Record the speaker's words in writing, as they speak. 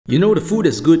You know the food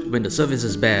is good when the service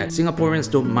is bad.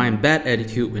 Singaporeans don't mind bad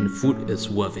attitude when the food is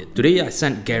worth it. Today I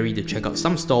sent Gary to check out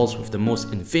some stalls with the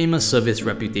most infamous service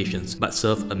reputations but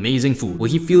serve amazing food.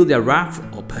 Will he feel their wrath,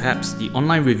 or perhaps the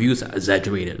online reviews are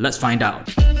exaggerated? Let's find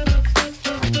out.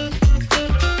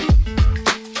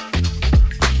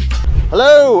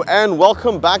 Hello and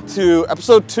welcome back to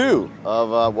episode 2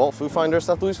 of Food Finders,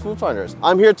 SETHLUI's Food Finders.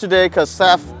 I'm here today because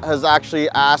Seth has actually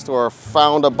asked or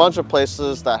found a bunch of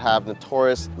places that have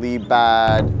notoriously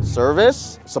bad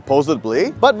service,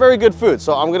 supposedly, but very good food.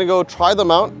 So I'm gonna go try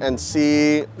them out and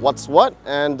see what's what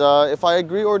and if I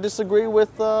agree or disagree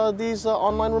with these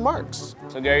online remarks.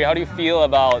 So Gary, how do you feel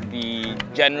about the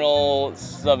general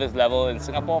service level in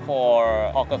Singapore for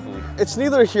hawker food? It's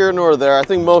neither here nor there. I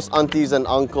think most aunties and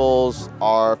uncles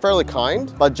are fairly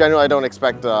kind, but generally I don't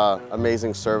expect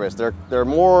amazing service. They're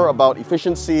more about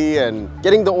efficiency and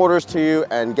getting the orders to you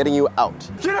and getting you out.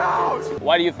 Get out!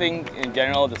 Why do you think in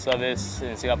general the service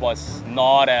in Singapore is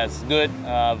not as good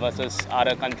versus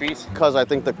other countries? Because I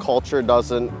think the culture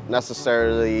doesn't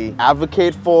necessarily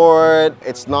advocate for it.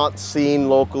 It's not seen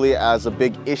locally as a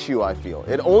big issue, I feel.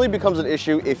 It only becomes an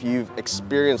issue if you've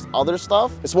experienced other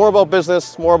stuff. It's more about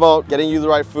business, more about getting you the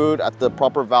right food at the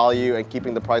proper value and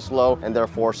keeping the price low, and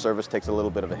therefore service takes a little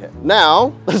bit of a hit.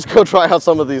 Now, let's go try out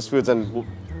some of these foods and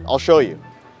I'll show you.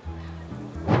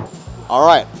 All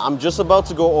right, I'm just about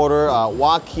to go order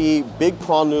Kee Big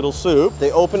Prawn Noodle Soup. They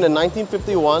opened in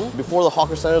 1951, before the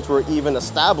hawker centers were even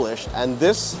established, and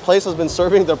this place has been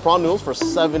serving their prawn noodles for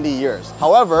 70 years.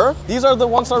 However, these are the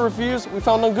one-star reviews we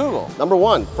found on Google. Number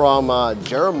 1, from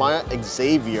Jeremiah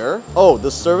Xavier. Oh,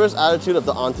 the service attitude of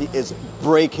the auntie is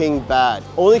breaking bad.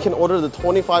 Only can order the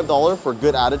 $25 for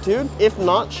good attitude. If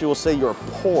not, she will say you're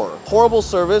poor. Horrible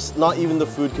service, not even the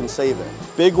food can save it.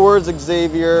 Big words,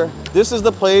 Xavier. This is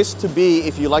the place to be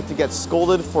if you like to get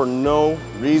scolded for no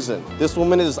reason. This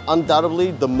woman is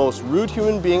undoubtedly the most rude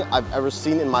human being I've ever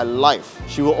seen in my life.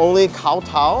 She will only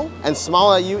kowtow and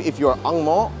smile at you if you're ang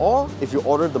mo or if you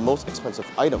order the most expensive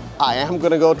item. I am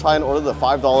gonna go try and order the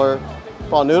 $5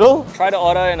 prawn noodle. Try to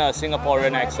order in a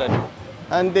Singaporean accent.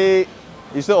 And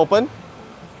you still open?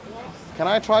 Yes. Can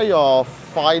I try your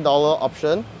 $5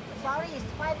 option? Sorry, it's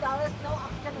 $5, no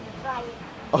option to try it.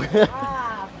 Okay.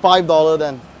 Ah, $5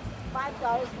 then.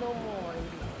 $5 no more already.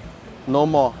 No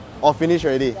more. Oh, finish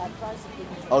already. The price is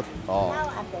finished. Okay. Oh.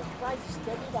 Now the price is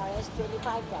 $20,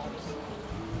 $25,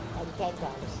 and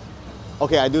 $10.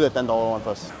 Okay, I do the $10 one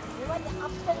first. You want the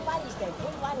option one is the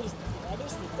good one is at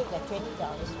least you take the $20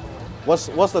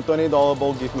 more. What's the $20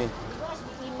 bowl give me? Because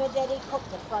we immediately cook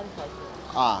the prawn for you.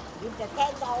 Ah. With the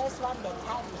 $10 one, the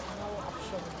time is no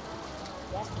option.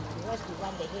 Just because we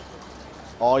want the head.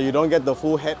 Oh, you don't get the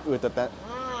full head with the 10.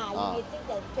 You take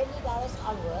the $20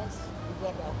 onwards, you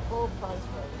get the full price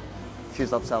for you.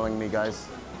 She's upselling me, guys.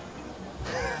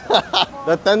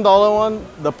 The $10 one,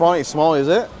 the prawn is small, is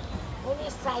it? Only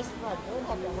size prawn, don't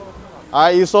have the whole prawn.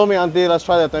 Alright, you sold me, auntie. Let's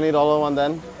try the $20 one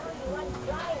then. You want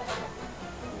dry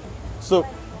Soup.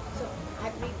 So I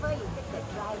prefer you take the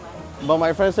dry one. But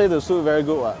my friend say the soup very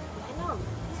good, what? I know.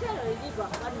 This one already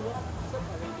got one wok soup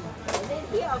already. And then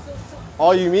here also soup.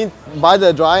 Oh, you mean buy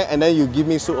the dry and then you give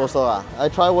me soup also? Ah? I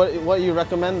try what you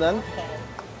recommend then? Okay.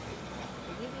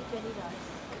 I give you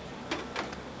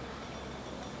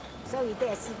 $20. So you take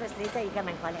a seat first, later you come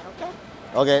and collect, okay?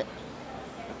 Okay.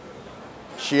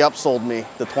 She upsold me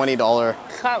the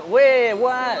 $20. Wait,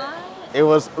 what? It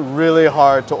was really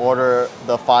hard to order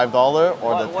the $5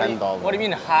 or the $10. What do you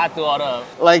mean hard to order?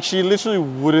 Like, she literally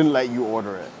wouldn't let you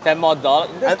order it. $10 more?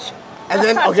 And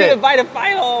then, So okay. you buy the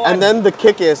 $5 one. And then the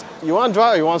kick is, you want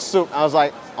dry or you want soup? I was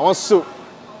like, I want soup.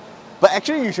 But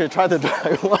actually, you should try the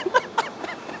dry one.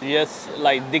 You just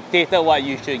like dictated what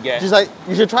you should get. She's like,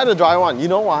 you should try the dry one. You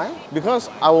know why? Because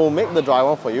I will make the dry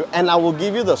one for you and I will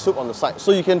give you the soup on the side.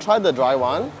 So you can try the dry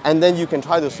one and then you can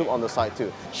try the soup on the side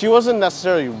too. She wasn't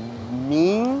necessarily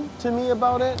mean to me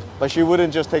about it, but she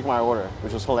wouldn't just take my order,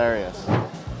 which was hilarious.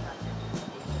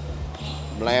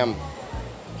 Blam.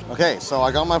 Okay, so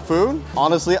I got my food.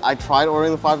 Honestly, I tried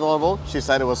ordering the $5 bowl. She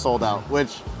said it was sold out,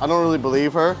 which I don't really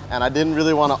believe her, and I didn't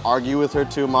really want to argue with her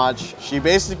too much. She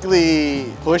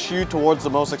basically pushed you towards the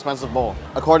most expensive bowl.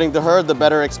 According to her, the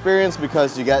better experience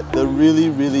because you get the really,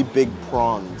 really big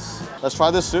prawns. Let's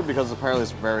try this soup because apparently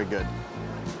it's very good.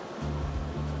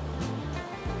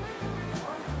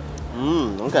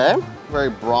 Okay. Very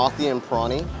brothy and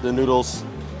prawny. The noodles.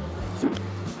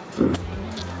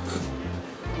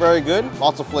 Very good,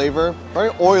 lots of flavor. Very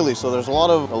oily, so there's a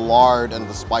lot of the lard and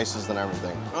the spices and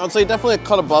everything. I'd say definitely a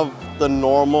cut above the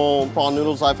normal prawn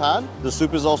noodles I've had. The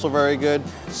soup is also very good,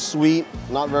 sweet,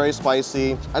 not very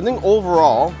spicy. I think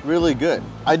overall, really good.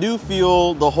 I do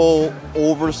feel the whole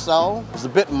oversell is a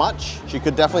bit much. She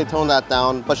could definitely tone that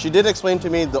down, but she did explain to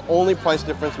me the only price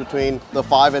difference between the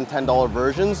 $5 and $10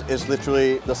 versions is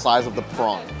literally the size of the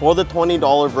prawn. For the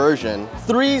 $20 version,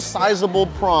 3 sizable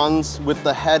prawns with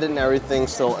the head and everything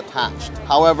still attached.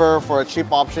 However, for a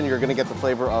cheap option, you're gonna get the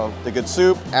flavor of the good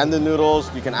soup and the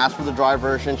noodles. You can ask for the dry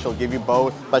version, she'll give you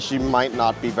both, but she might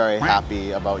not be very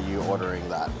happy about you ordering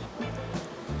that.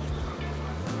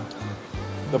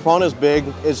 The prawn is big,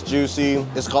 it's juicy,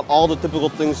 it's got all the typical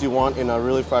things you want in a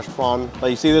really fresh prawn. Like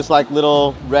you see this like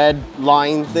little red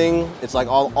line thing? It's like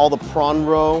all the prawn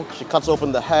roe. She cuts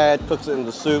open the head, cooks it in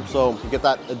the soup, so you get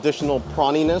that additional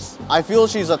prawniness. I feel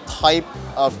she's a type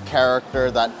of character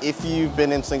that if you've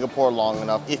been in Singapore long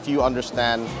enough, if you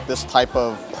understand this type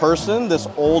of person, this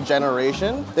old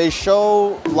generation, they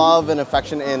show love and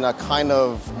affection in a kind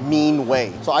of mean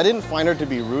way. So I didn't find her to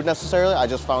be rude necessarily, I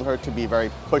just found her to be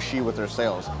very pushy with her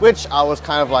sales. Which I was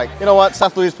kind of like, you know what,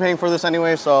 Seth Lui is paying for this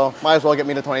anyway, so might as well get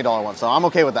me the $20 one. So I'm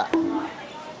okay with that.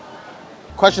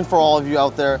 Question for all of you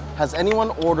out there, has anyone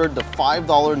ordered the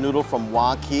 $5 noodle from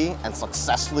Kee and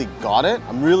successfully got it?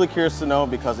 I'm really curious to know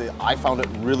because I found it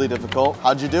really difficult.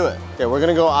 How'd you do it? Okay, we're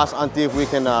gonna go ask Auntie if we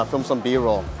can film some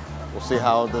B-roll. We'll see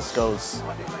how this goes.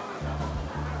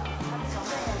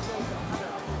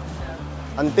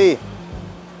 Auntie,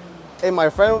 hey, my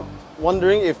friend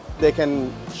wondering if they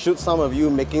can shoot some of you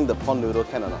making the prawn noodle,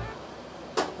 can or not?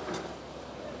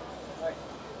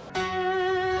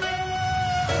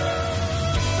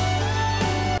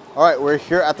 All right, we're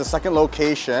here at the second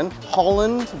location,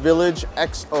 Holland Village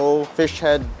XO Fish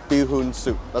Head Bihun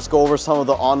Soup. Let's go over some of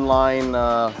the online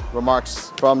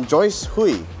remarks from Joyce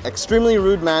Hui. Extremely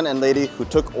rude man and lady who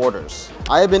took orders.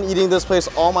 I have been eating this place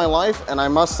all my life and I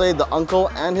must say the uncle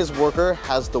and his worker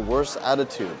has the worst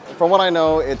attitude. From what I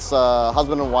know, it's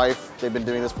husband and wife. They've been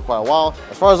doing this for quite a while.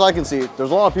 As far as I can see,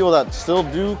 there's a lot of people that still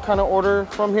do kind of order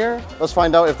from here. Let's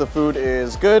find out if the food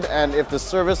is good and if the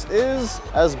service is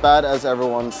as bad as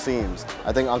everyone seems.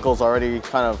 I think uncle's already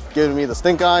kind of giving me the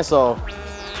stink eye, so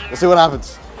let's see what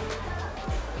happens.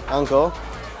 Uncle,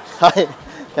 hi.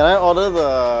 Can I order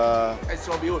the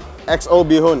XO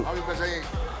bihun?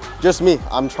 Just me.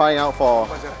 I'm trying out for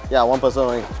one person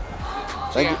only.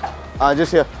 Thank you.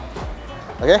 Just here.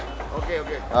 Okay?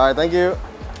 Okay. All right, thank you.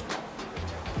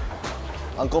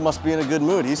 Uncle must be in a good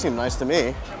mood. He seemed nice to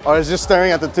me. Or he's just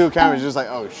staring at the two cameras, just like,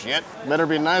 oh shit, better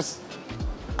be nice.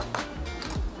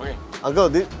 Okay. Uncle,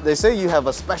 they say you have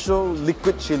a special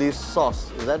liquid chili sauce.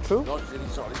 Is that true? No chili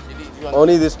sauce.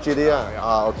 Only this chili?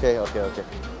 Yeah. Okay.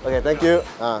 Okay, thank you.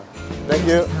 Thank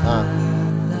you.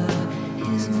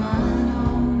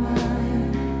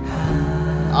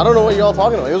 I don't know what y'all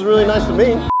talking about. It was really nice to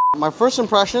me. My first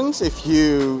impressions, if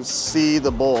you see the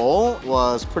bowl,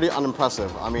 was pretty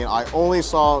unimpressive. I mean, I only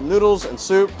saw noodles and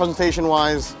soup.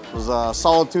 Presentation-wise, was a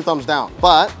solid 2 thumbs down.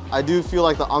 But I do feel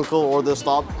like the uncle or the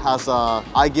stop has a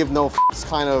I give no f***s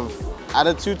kind of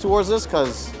attitude towards this,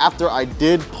 because after I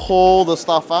did pull the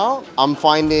stuff out, I'm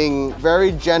finding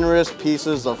very generous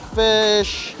pieces of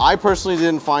fish. I personally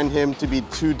didn't find him to be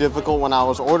too difficult when I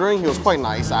was ordering. He was quite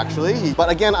nice actually. But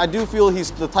again, I do feel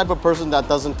he's the type of person that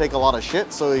doesn't take a lot of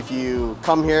shit. So if you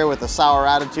come here with a sour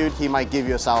attitude, he might give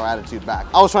you a sour attitude back.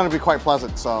 I was trying to be quite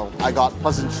pleasant, so I got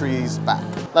pleasantries back.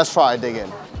 Let's try, dig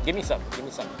in. Give me some.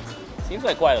 Seems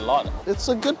like quite a lot. It's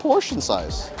a good portion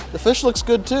size. The fish looks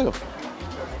good too.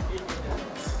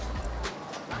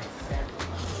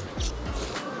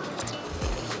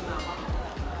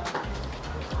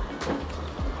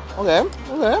 Okay.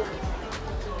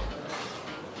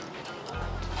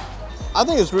 I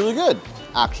think it's really good,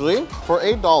 actually. For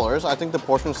 $8, I think the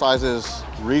portion size is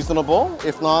reasonable,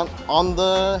 if not on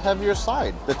the heavier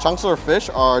side. The chunks of fish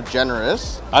are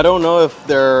generous. I don't know if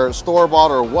they're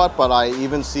store-bought or what, but I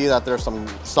even see that there's some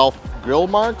self-grill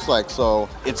marks, so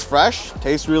it's fresh,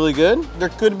 tastes really good. There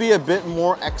could be a bit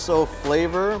more XO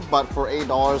flavor, but for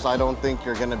 $8, I don't think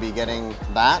you're gonna be getting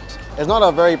that. It's not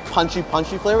a very punchy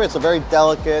flavor. It's a very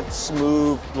delicate,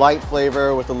 smooth, light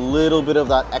flavor with a little bit of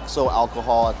that XO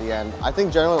alcohol at the end. I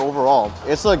think generally overall,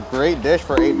 it's a great dish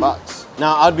for $8.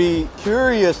 Now, I'd be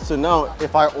curious to know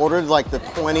if I ordered like the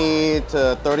 $20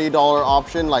 to $30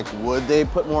 option, would they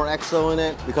put more XO in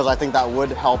it? Because I think that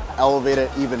would help elevate it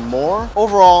even more.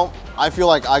 Overall, I feel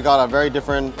like I got a very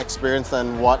different experience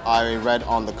than what I read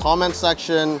on the comment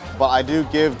section, but I do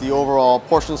give the overall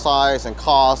portion size and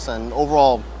cost and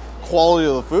overall quality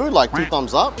of the food 2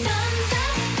 thumbs up.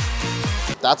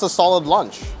 That's a solid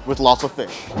lunch with lots of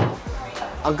fish.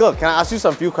 Uncle, can I ask you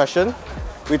some few questions?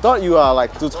 We thought you are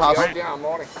like too tough.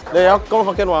 你有講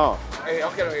福建話哦？誒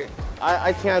，OK 啦。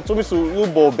I 聽做咩事？你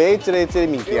無買這個物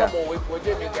件？呢個冇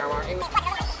這物件嘛？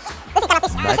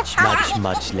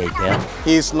 Much later.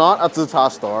 He's not a Tzuta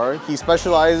store. He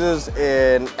specializes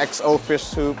in XO fish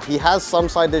soup. He has some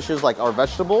side dishes like our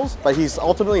vegetables, but he's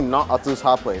ultimately not a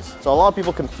Tzuta place. So a lot of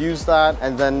people confuse that,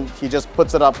 and then he just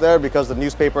puts it up there because the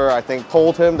newspaper, I think,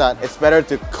 told him that it's better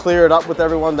to clear it up with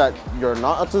everyone that you're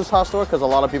not a Tzuta store because a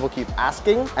lot of people keep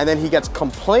asking, and then he gets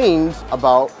complained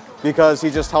about because he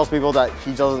just tells people that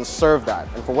he doesn't serve that.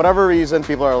 And for whatever reason,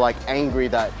 people are like angry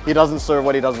that he doesn't serve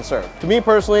what he doesn't serve. To me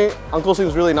personally, Uncle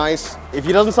seems really nice. If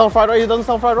he doesn't sell fried rice, he doesn't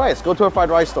sell fried rice. Go to a fried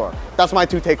rice store. That's my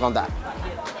take on that.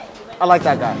 I like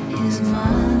that guy.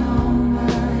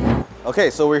 Okay,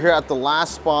 so we're here at the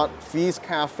last spot, Fie's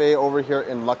Cafe over here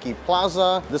in Lucky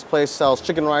Plaza. This place sells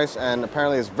chicken rice and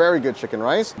apparently it's very good chicken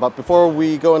rice. But before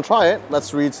we go and try it,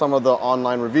 let's read some of the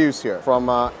online reviews here. From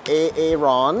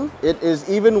Aaron, it is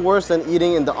even worse than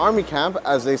eating in the army camp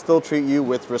as they still treat you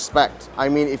with respect. I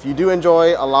mean, if you do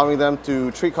enjoy allowing them to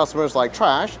treat customers like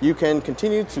trash, you can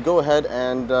continue to go ahead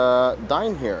and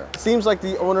dine here. Seems like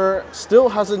the owner still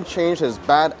hasn't changed his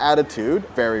bad attitude,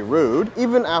 very rude,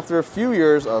 even after a few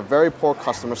years of very poor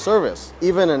customer service.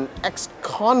 Even an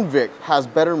ex-convict has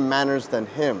better manners than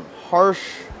him. Harsh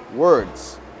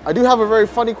words. I do have a very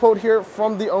funny quote here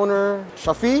from the owner,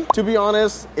 Shafi. To be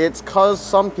honest, it's cause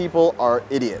some people are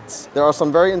idiots. There are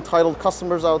some very entitled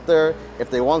customers out there. If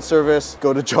they want service,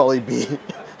 go to Jollibee.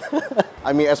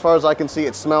 I mean, as far as I can see,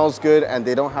 it smells good and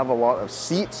they don't have a lot of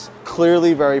seats.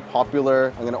 Clearly very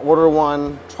popular. I'm gonna order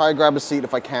one, try to grab a seat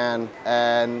if I can,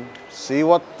 and see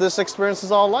what this experience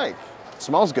is all like.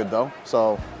 Smells good though,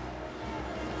 so.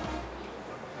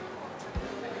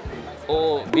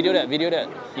 Oh, video that.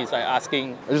 He's like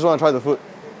asking. I just want to try the food.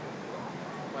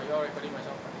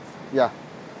 Yeah.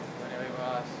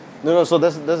 No, so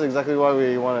that's exactly what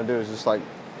we want to do, is just like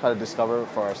try to discover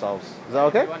for ourselves. Is that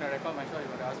okay? You want to record my show, you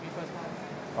got to ask me first.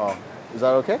 Oh, is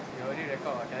that okay? You already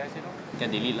record, can I say no? You can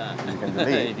delete lah. You can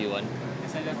delete. if you want.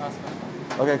 Yes, I just ask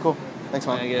first. Okay, cool. Thanks,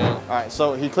 man. Thank you. All right,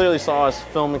 so he clearly saw us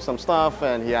filming some stuff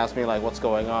and he asked me like what's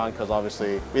going on, because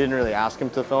obviously we didn't really ask him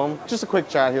to film. Just a quick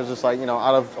chat. He was just like, you know,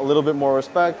 out of a little bit more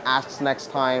respect, asks next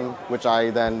time, which I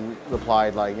then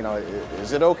replied like, you know,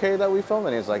 is it okay that we film?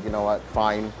 And he's like, you know what,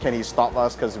 fine. Can he stop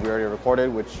us because we already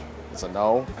recorded, which is a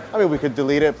no. I mean, we could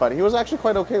delete it, but he was actually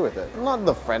quite okay with it. Not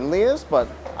the friendliest, but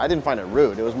I didn't find it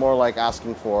rude. It was more like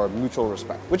asking for mutual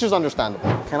respect, which is understandable.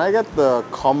 Can I get the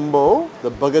combo,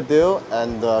 the bugadil,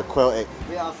 and the quail egg?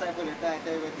 We outside for the time,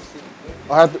 tell you where to sit.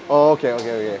 I have to, oh,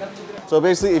 okay. So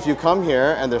basically, if you come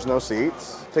here and there's no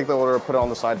seats, take the order, put it on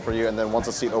the side for you, and then once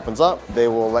a seat opens up, they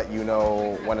will let you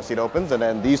know when a seat opens, and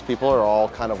then these people are all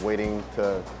kind of waiting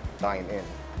to dine in.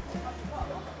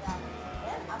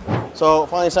 So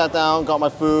finally sat down, got my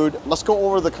food. Let's go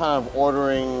over the kind of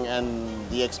ordering and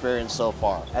the experience so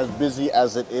far. As busy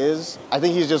as it is, I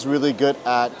think he's just really good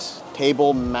at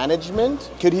table management.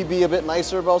 Could he be a bit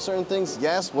nicer about certain things?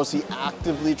 Yes. Was he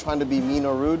actively trying to be mean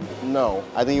or rude? No.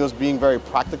 I think he was being very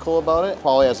practical about it.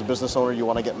 Probably as a business owner, you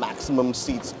want to get maximum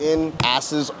seats in,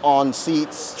 asses on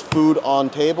seats, food on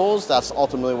tables. That's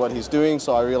ultimately what he's doing.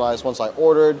 So I realized once I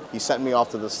ordered, he sent me off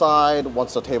to the side.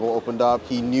 Once the table opened up,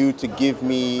 he knew to give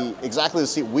me exactly the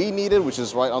seat we needed, which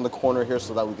is right on the corner here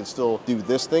so that we can still do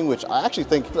this thing, which I actually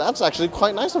think that's actually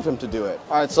quite nice of him to do it.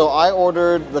 All right, so I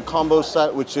ordered the combo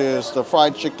set, which is the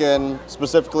fried chicken,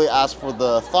 specifically asked for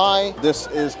the thigh. This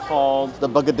is called the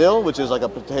bugadil, which is like a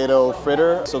potato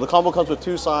fritter. So the combo comes with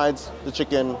two sides, the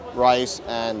chicken, rice,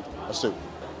 and a soup.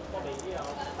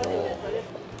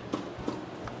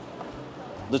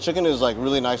 The chicken is like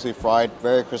really nicely fried,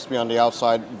 very crispy on the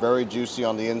outside, very juicy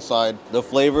on the inside. The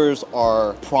flavors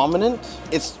are prominent.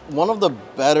 It's one of the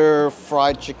better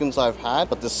fried chickens I've had,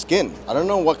 but the skin, I don't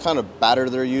know what kind of batter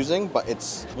they're using, but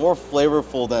it's more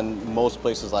flavorful than most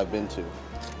places I've been to.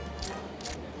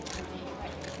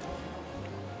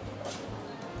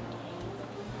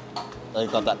 I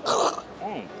got that.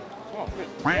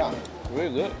 Yeah. Very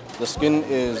good. The skin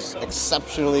is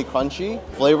exceptionally crunchy,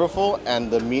 flavorful, and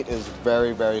the meat is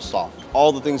very, very soft.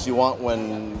 All the things you want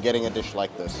when getting a dish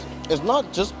like this. It's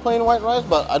not just plain white rice,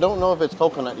 but I don't know if it's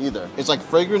coconut either. It's like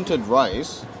fragranted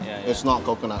rice. Yeah. It's not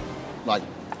coconut, like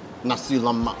nasi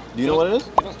lemak. Do you know what it is?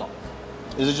 Chicken stock.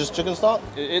 Is it just chicken stock?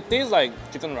 It tastes like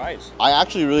chicken rice. I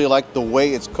actually really like the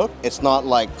way it's cooked. It's not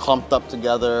like clumped up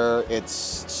together. It's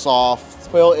soft,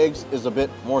 quail eggs is a bit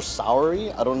more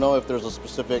soury. I don't know if there's a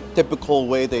specific typical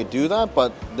way they do that,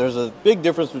 but there's a big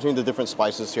difference between the different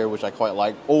spices here, which I quite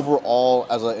like. Overall,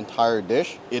 as an entire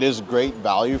dish, it is great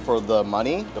value for the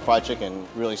money. The fried chicken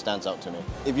really stands out to me.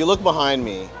 If you look behind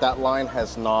me, that line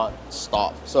has not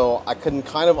stopped. So I can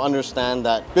kind of understand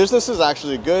that business is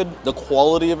actually good, the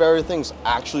quality of everything's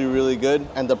actually really good,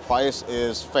 and the price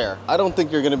is fair. I don't think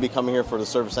you're gonna be coming here for the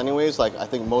service anyways. Like, I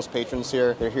think most patrons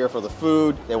here, they're here for the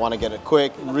food, they want to get it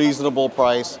quick, reasonable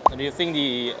price. Do you think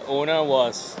the owner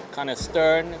was kind of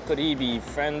stern? Could he be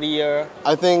friendlier?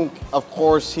 I think, of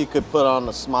course, he could put on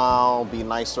a smile, be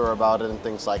nicer about it and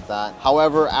things like that.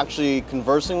 However, actually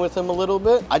conversing with him a little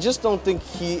bit, I just don't think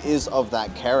he is of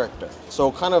that character.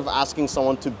 So kind of asking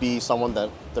someone to be someone that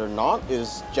they're not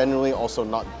is generally also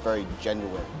not very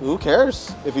genuine. Who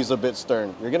cares if he's a bit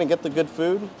stern? You're gonna get the good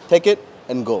food, take it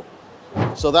and go.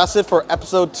 So that's it for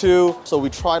episode 2. So we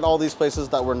tried all these places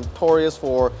that were notorious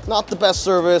for not the best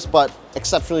service, but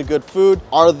exceptionally good food.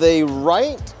 Are they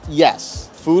right? Yes.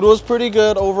 Food was pretty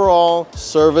good overall.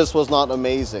 Service was not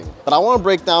amazing. But I want to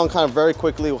break down kind of very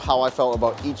quickly how I felt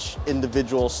about each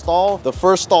individual stall. The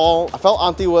first stall, I felt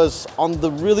Auntie was on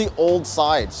the really old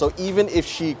side. So even if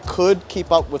she could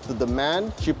keep up with the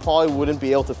demand, she probably wouldn't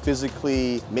be able to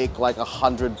physically make like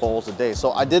 100 bowls a day.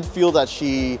 So I did feel that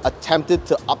she attempted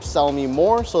to upsell me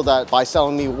more so that by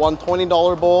selling me one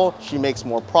 $20 bowl, she makes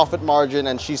more profit margin,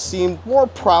 and she seemed more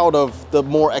proud of the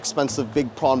more expensive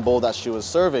big prawn bowl that she was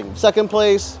serving. Second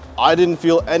place, I didn't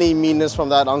feel any meanness from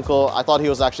that uncle. I thought he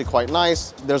was actually quite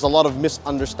nice. There's a lot of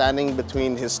misunderstanding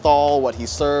between his stall, what he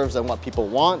serves, and what people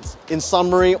want. In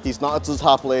summary, he's not a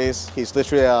tzuta place. He's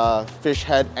literally a fish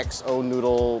head XO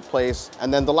noodle place.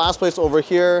 And then the last place over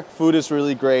here, food is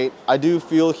really great. I do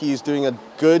feel he's doing a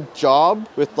good job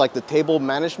with like the table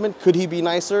management. Could he be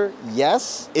nicer?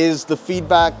 Yes. Is the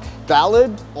feedback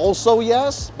valid? Also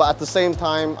yes. But at the same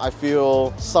time, I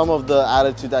feel some of the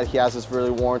attitude that he has is really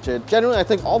warranted. Generally, I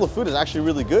think all the food is actually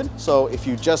really good. So if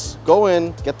you just go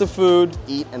in, get the food,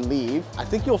 eat and leave, I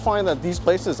think you'll find that these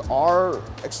places are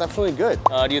exceptionally good.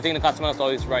 Do you think the customer is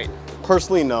always right?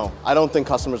 Personally, no. I don't think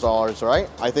customers are always right.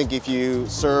 I think if you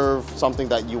serve something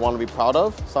that you want to be proud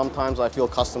of, sometimes I feel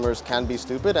customers can be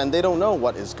stupid and they don't know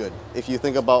what is good. If you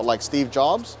think about like Steve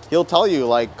Jobs, he'll tell you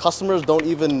like customers don't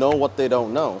even know what they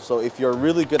don't know. So if you're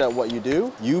really good at what you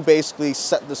do, you basically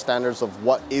set the standards of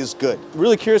what is good.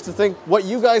 Really curious to think what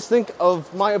you guys think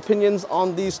of my opinions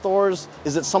on these stores.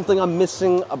 Is it something I'm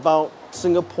missing about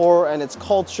Singapore and its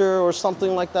culture or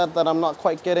something like that that I'm not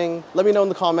quite getting? Let me know in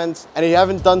the comments. And if you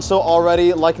haven't done so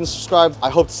already, like and subscribe. I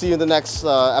hope to see you in the next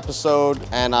episode,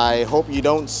 and I hope you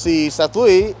don't see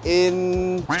SETHLUI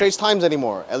in Straits Times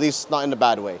anymore, at least not in a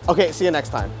bad way. Okay, see you next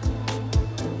time.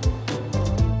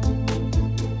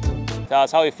 Tell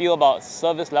us how you feel about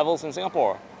service levels in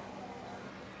Singapore.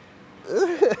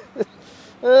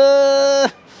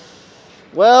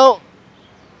 Well,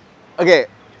 okay.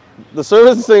 The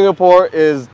service in Singapore is